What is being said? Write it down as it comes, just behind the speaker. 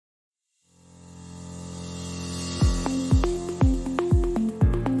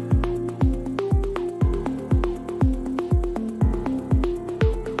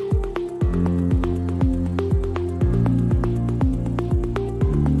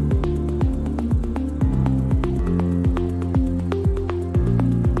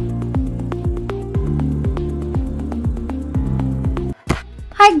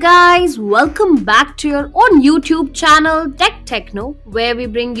guys, welcome back to your own YouTube channel Tech Techno, where we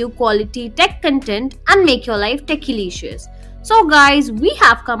bring you quality tech content and make your life techilicious. So guys, we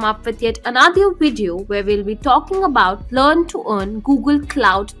have come up with yet another video where we'll be talking about Learn to Earn Google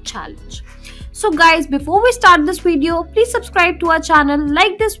Cloud Challenge. So guys, before we start this video, please subscribe to our channel,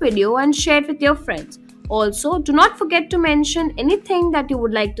 like this video and share it with your friends. Also, do not forget to mention anything that you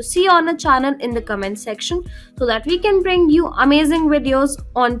would like to see on our channel in the comment section so that we can bring you amazing videos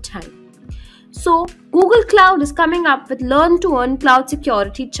on time. So, Google Cloud is coming up with Learn to Earn Cloud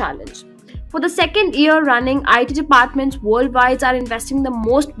Security Challenge. For the second year running, IT departments worldwide are investing the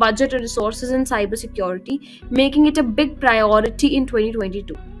most budget and resources in cybersecurity, making it a big priority in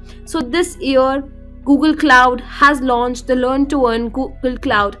 2022. So this year, Google Cloud has launched the Learn to Earn Google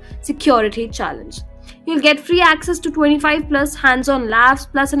Cloud Security Challenge. You'll get free access to 25 plus hands-on labs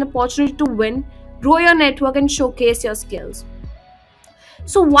plus an opportunity to win, grow your network and showcase your skills.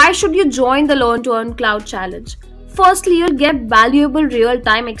 So why should you join the Learn to Earn Cloud Challenge? Firstly, you'll get valuable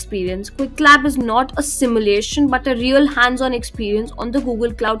real-time experience. Qwiklabs is not a simulation but a real hands-on experience on the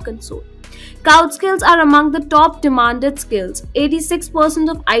Google Cloud console. Cloud skills are among the top demanded skills. 86%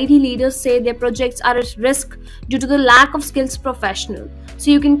 of IT leaders say their projects are at risk due to the lack of skills professional. So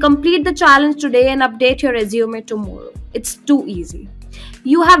you can complete the challenge today and update your resume tomorrow. It's too easy.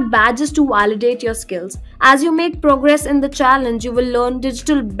 You have badges to validate your skills. As you make progress in the challenge, you will learn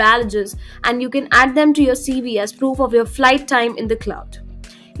digital badges and you can add them to your CV as proof of your flight time in the cloud.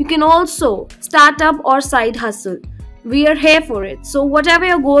 You can also start up or side hustle. We are here for it. So whatever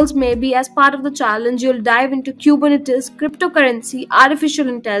your goals may be, as part of the challenge, you'll dive into Kubernetes, cryptocurrency, artificial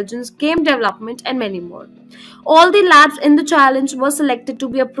intelligence, game development, and many more. All the labs in the challenge were selected to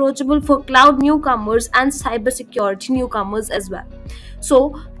be approachable for cloud newcomers and cybersecurity newcomers as well.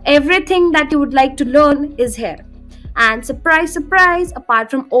 So everything that you would like to learn is here. And surprise, surprise, apart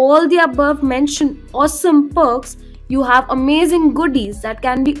from all the above mentioned awesome perks, you have amazing goodies that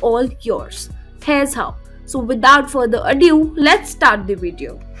can be all yours. Here's how. So without further ado, let's start the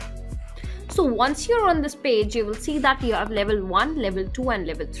video. So once you're on this page, you will see that you have level 1, level 2 and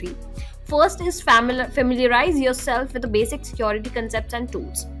level 3. First is familiarize yourself with the basic security concepts and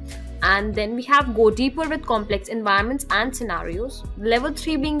tools. And then we have go deeper with complex environments and scenarios. Level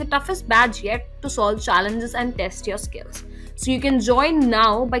 3 being the toughest badge yet to solve challenges and test your skills. So you can join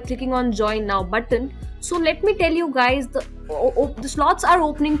now by clicking on join now button. So let me tell you guys, the slots are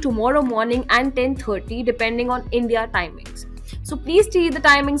opening tomorrow morning and 10:30 depending on India timings. So please see the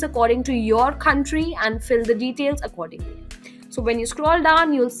timings according to your country and fill the details accordingly. So when you scroll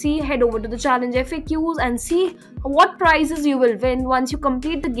down, you'll see head over to the challenge FAQs and see what prizes you will win once you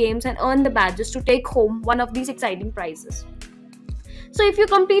complete the games and earn the badges to take home one of these exciting prizes. So if you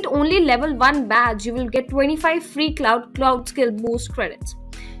complete only level 1 badge, you will get 25 free cloud skill boost credits.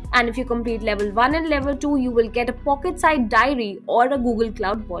 And if you complete level 1 and level 2, you will get a pocket-sized diary or a Google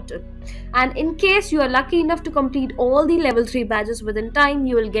Cloud bottle. And in case you are lucky enough to complete all the level 3 badges within time,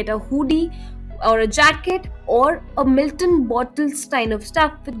 you will get a hoodie or a jacket or a Milton bottles kind of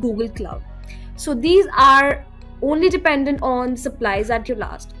stuff with Google Cloud. So these are only dependent on supplies at your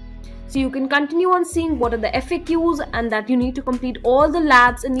last. So you can continue on seeing what are the FAQs and that you need to complete all the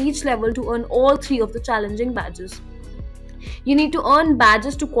labs in each level to earn all 3 of the challenging badges. You need to earn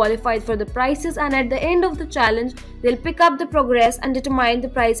badges to qualify for the prizes, and at the end of the challenge, they'll pick up the progress and determine the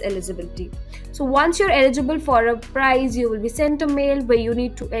prize eligibility. So once you're eligible for a prize, you will be sent a mail where you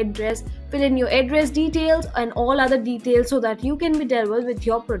need to fill in your address details and all other details so that you can be delivered with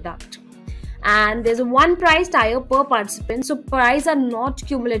your product. And there's a one prize tier per participant, so prizes are not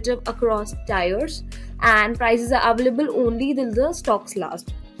cumulative across tiers and prizes are available only till the stocks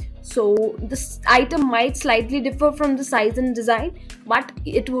last. So this item might slightly differ from the size and design, but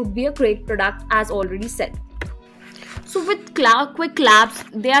it would be a great product as already said. So with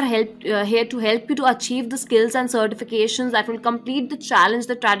Qwiklabs, they are here to help you to achieve the skills and certifications that will complete the challenge,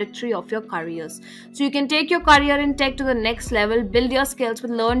 the trajectory of your careers. So you can take your career in tech to the next level, build your skills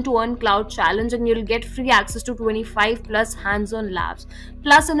with Learn to Earn Cloud Challenge, and you'll get free access to 25 plus hands-on labs,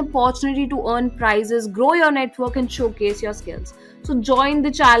 plus an opportunity to earn prizes, grow your network and showcase your skills. So join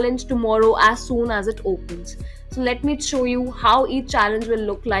the challenge tomorrow as soon as it opens. So let me show you how each challenge will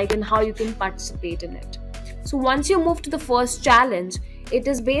look like and how you can participate in it. So once you move to the first challenge, it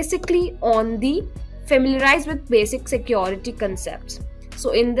is basically on the familiarize with basic security concepts.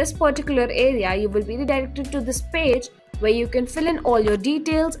 So in this particular area, you will be redirected to this page where you can fill in all your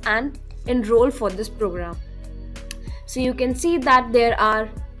details and enroll for this program. So you can see that there are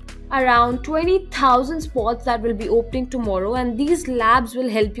around 20,000 spots that will be opening tomorrow, and these labs will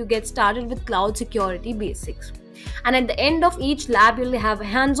help you get started with cloud security basics. And at the end of each lab, you'll have a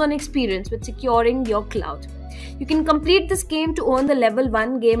hands-on experience with securing your cloud. You can complete this game to earn the level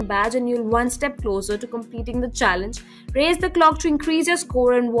 1 game badge, and you'll one step closer to completing the challenge. Raise the clock to increase your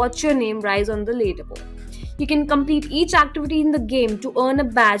score and watch your name rise on the leaderboard. You can complete each activity in the game to earn a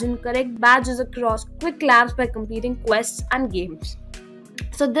badge and collect badges across Qwiklabs by completing quests and games.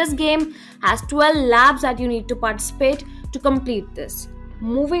 So this game has 12 labs that you need to participate to complete this.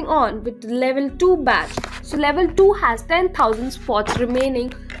 Moving on with the level 2 badge. So level 2 has 10,000 spots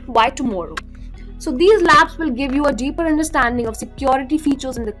remaining by tomorrow. So these labs will give you a deeper understanding of security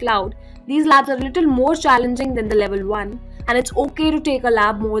features in the cloud. These labs are a little more challenging than the level 1, and it's okay to take a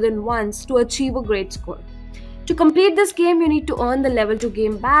lab more than once to achieve a great score. To complete this game, you need to earn the level 2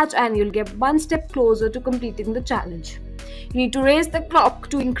 game badge, and you'll get one step closer to completing the challenge. You need to raise the clock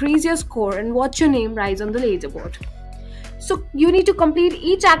to increase your score and watch your name rise on the leaderboard. So you need to complete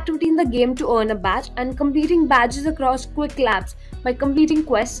each activity in the game to earn a badge, and completing badges across Qwiklabs by completing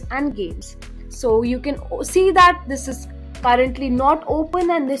quests and games. So you can see that this is currently not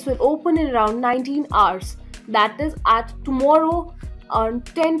open, and this will open in around 19 hours. That is at tomorrow on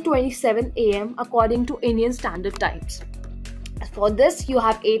 10:27 AM according to Indian Standard Times. For this, you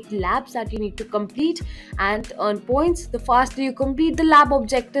have 8 labs that you need to complete and earn points. The faster you complete the lab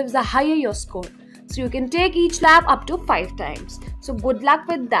objectives, the higher your score. So you can take each lab up to 5 times. So good luck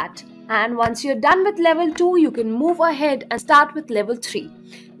with that. And once you're done with level 2, you can move ahead and start with level 3.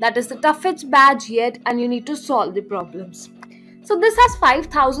 That is the toughest badge yet, and you need to solve the problems. So this has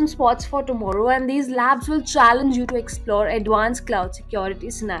 5,000 spots for tomorrow, and these labs will challenge you to explore advanced cloud security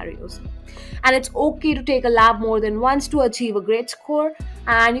scenarios. And it's okay to take a lab more than once to achieve a great score,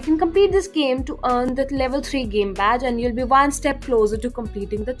 and you can complete this game to earn the level 3 game badge, and you'll be one step closer to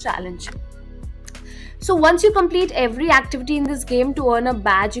completing the challenge. So once you complete every activity in this game to earn a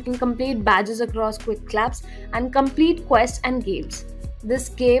badge, you can complete badges across Qwiklabs and complete quests and games. This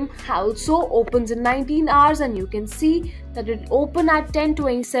game also opens in 19 hours, and you can see that it will open at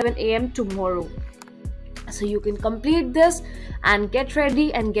 10:27 AM tomorrow. So you can complete this and get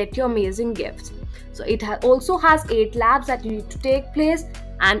ready and get your amazing gifts. So it also has 8 labs that you need to take place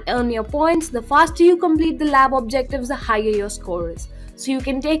and earn your points. The faster you complete the lab objectives, the higher your score is. So you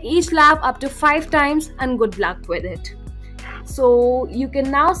can take each lab up to 5 times, and good luck with it. So you can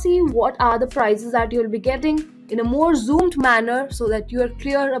now see what are the prizes that you'll be getting in a more zoomed manner, so that you are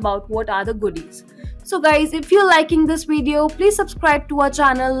clear about what are the goodies. So guys, if you're liking this video, please subscribe to our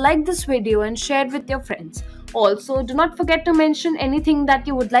channel, like this video, and share it with your friends. Also, do not forget to mention anything that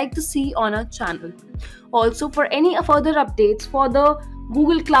you would like to see on our channel. Also, for any further updates for the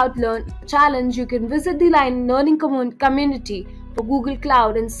Google Cloud Learn Challenge, you can visit the learning community for Google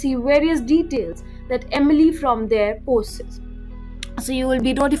Cloud and see various details that Emily from there posts. So you will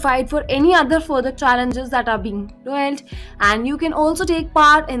be notified for any other further challenges that are being held, and you can also take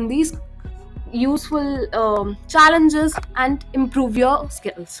part in these useful challenges and improve your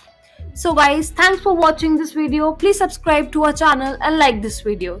skills. So guys, thanks for watching this video. Please subscribe to our channel and like this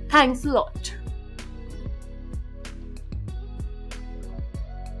video. Thanks a lot.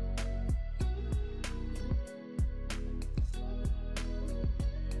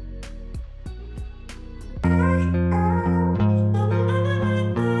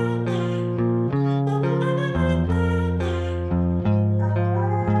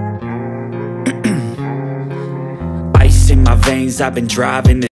 Ice in my veins, I've been driving